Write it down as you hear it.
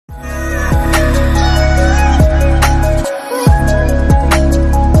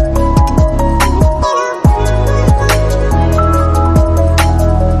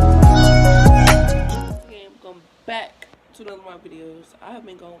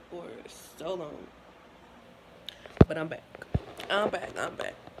for so long. But I'm back. I'm back.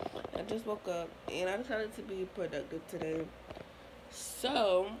 I just woke up and I decided to be productive today.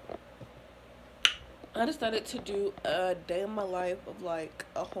 So I decided to do a day in my life of like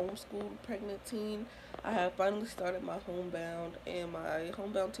a homeschooled pregnant teen. I have finally started my homebound, and my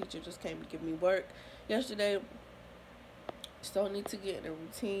homebound teacher just came to give me work yesterday. So I need to get in a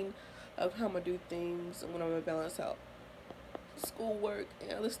routine of how I'm gonna do things and when I'm gonna balance out schoolwork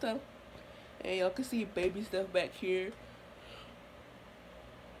and other stuff. And y'all can see baby stuff back here.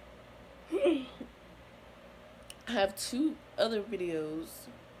 I have 2 other videos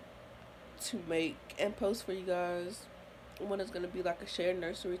to make and post for you guys. One is gonna be like a shared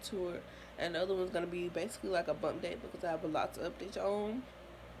nursery tour, and the other one's gonna be basically like a bump date because I have a lot to update y'all on.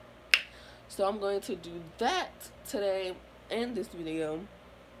 So I'm going to do that today in this video.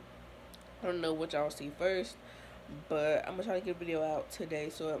 I don't know what y'all see first, but I'm gonna try to get a video out today.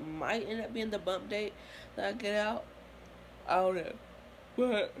 So it might end up being the bump date that I get out. I don't know,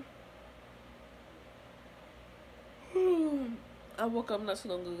 but I woke up not so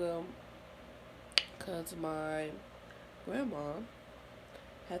long ago because my grandma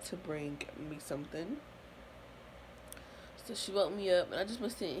had to bring me something. So she woke me up, and I just been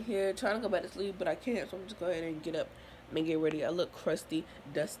sitting here trying to go back to sleep, but I can't. So I'm just go ahead and get up and get ready. I look crusty,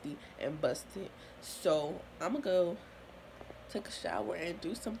 dusty, and busted. So I'm gonna go take a shower and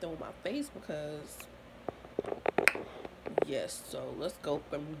do something with my face because yes. So let's go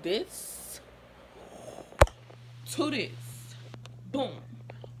from this to this. Boom,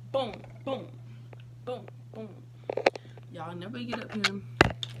 boom, boom, boom, boom. Y'all never get up here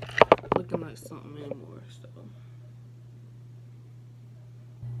looking like something anymore. So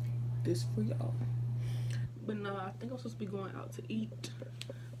this for y'all. But no, I think I'm supposed to be going out to eat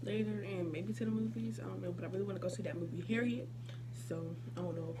later and maybe to the movies. I don't know, but I really want to go see that movie Harriet. So I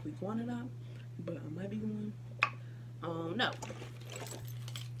don't know if we going or not, but I might be going. No.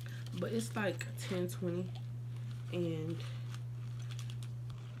 But it's like 10:20 and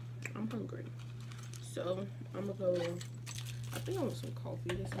I'm hungry. So I'm gonna go. I think I want some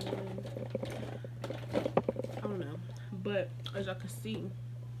coffee this morning. I don't know. But as y'all can see,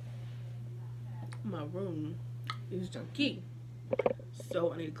 my room is junky.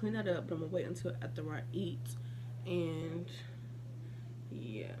 So I need to clean that up, but I'm gonna wait until after I eat. And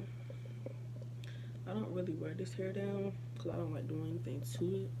yeah, I don't really wear this hair down because I don't like doing anything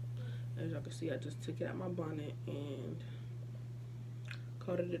to it. As y'all can see, I just took it out my bonnet and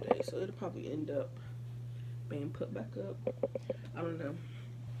called it a day. So it'll probably end up being put back up. I don't know.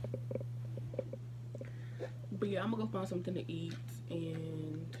 But yeah, I'm gonna go find something to eat,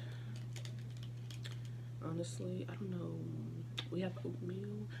 and honestly, I don't know. We have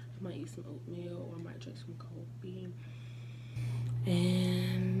oatmeal. I might eat some oatmeal, or I might drink some coffee.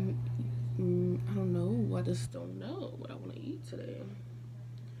 And I don't know. I just don't know what I want to eat today.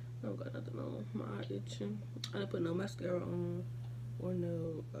 I don't got nothing on. My eye itching. I didn't put no mascara on or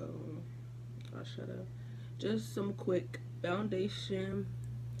no eyeshadow. Just some quick foundation,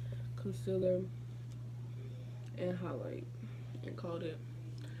 concealer, and highlight, and called it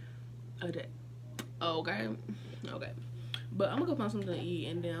a day. Okay. But I'm gonna go find something to eat,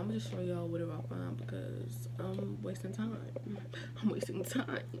 and then I'm gonna just show y'all whatever I find because I'm wasting time. I'm wasting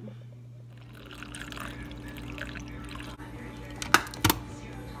time.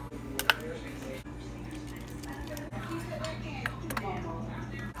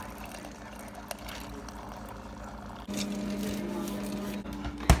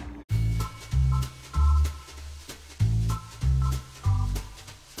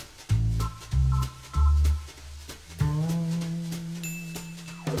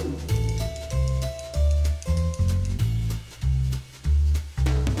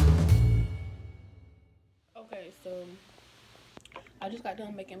 Okay, so I just got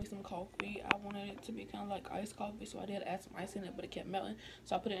done making me some coffee. I wanted it to be kind of like iced coffee, so I did add some ice in it, but it kept melting.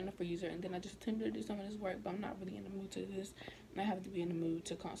 So I put it in the freezer, and then I just attempted to do some of this work, but I'm not really in the mood to do this. And I have to be in the mood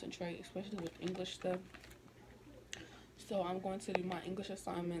to concentrate, especially with English stuff. So I'm going to do my English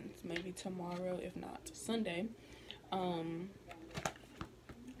assignments maybe tomorrow, if not Sunday.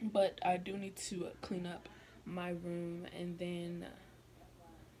 But I do need to clean up my room, and then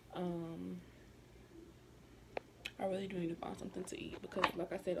I really do need to find something to eat because,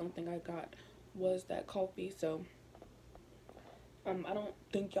 like I said, the only thing I got was that coffee. So I don't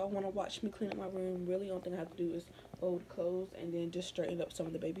think y'all want to watch me clean up my room. Really, the only thing I have to do is fold clothes and then just straighten up some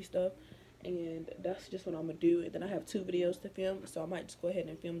of the baby stuff, and that's just what I'm gonna do. And then I have 2 videos to film, so I might just go ahead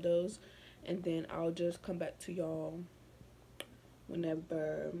and film those, and then I'll just come back to y'all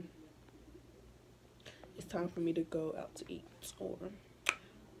whenever it's time for me to go out to eat or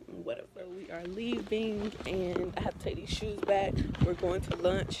whatever. So we are leaving, and I have to take these shoes back. We're going to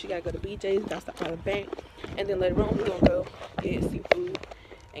lunch. You gotta go to BJ's, gotta stop by the bank, and then later on we're gonna go get seafood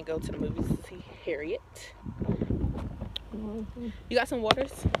and go to the movies to see Harriet. You got some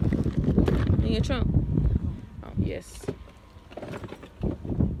waters in your trunk? Oh, yes.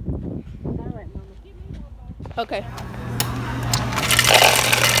 Okay.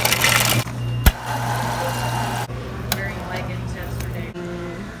 Wearing leggings yesterday.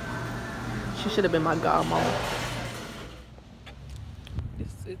 She should have been my godmama.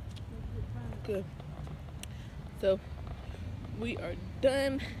 It's good. So we are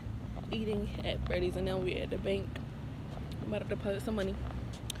done eating at Freddy's, and now we're at the bank. I'm about to deposit some money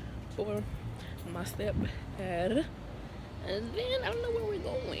for my stepdad, and then I don't know where we're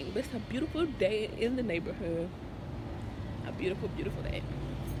going, but it's a beautiful day in the neighborhood. A beautiful, beautiful day.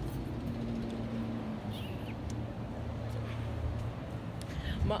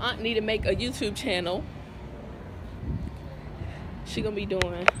 My aunt need to make a YouTube channel. She gonna be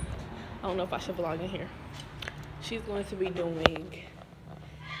doing, I don't know if I should vlog in here. She's going to be doing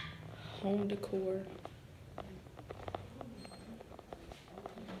home decor.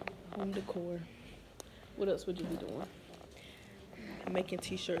 What else would you be doing? Making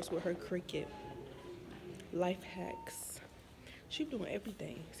t-shirts with her Cricut. Life hacks. She's doing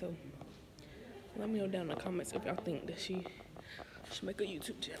everything. So let me know down in the comments if y'all think that she should make a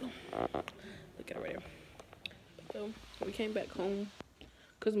YouTube channel. Look at her right there. So we came back home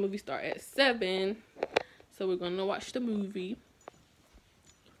because the movie start at 7. So we're gonna watch the movie.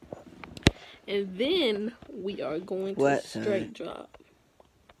 And then we are going to straight drop.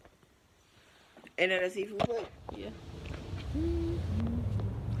 And then a seafood plate? Yeah.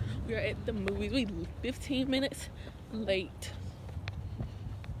 We are at the movies. We 15 minutes late.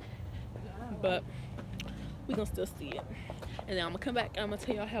 But we gonna still see it. And then I'm gonna come back and I'm gonna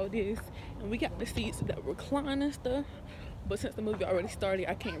tell y'all how it is. And we got the seats that recline and stuff. But since the movie already started,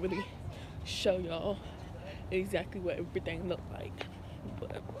 I can't really show y'all exactly what everything looked like.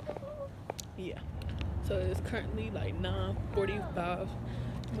 But yeah. So it's currently like 9:45.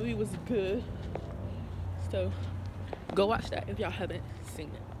 The movie was good. So go watch that if y'all haven't seen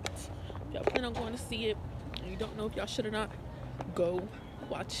it. If y'all plan on going to see it and you don't know if y'all should or not, go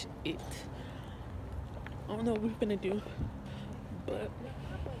watch it. I don't know what we're gonna do, but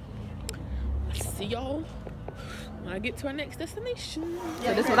I'll see y'all when I get to our next destination.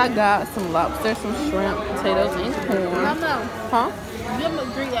 So this is what I got: some lobster, some shrimp, potatoes, and corn. Huh? You have to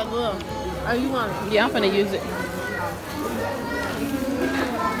drink that glove. Oh, you want it? Yeah, I'm finna use it. You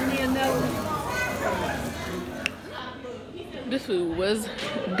need another? This food was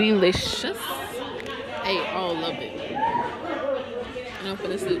delicious. Ate all of it. And I'm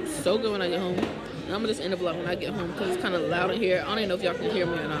finna sleep so good when I get home. And I'm gonna just end the vlog when I get home because it's kind of loud in here. I don't even know if y'all can hear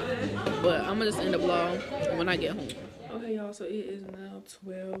me or not. But I'm gonna just end the vlog when I get home. Okay, y'all, so it is now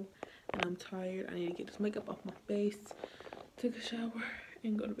 12 and I'm tired. I need to get this makeup off my face, take a shower,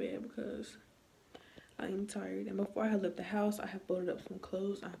 and go to bed because I am tired. And before I had left the house, I had folded up some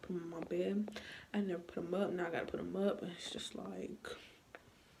clothes. I had put them on my bed. I never put them up. Now I gotta put them up. And it's just like,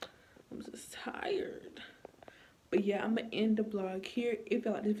 I'm just tired. But yeah, I'm gonna end the vlog here. If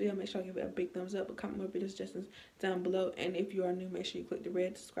you like this video, make sure you give it a big thumbs up. Comment more video suggestions down below. And if you are new, make sure you click the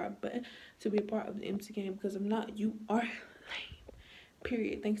red subscribe button to be a part of the MC game. Because if not, you are lame.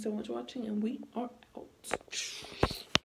 Period. Thanks so much for watching. And we are out.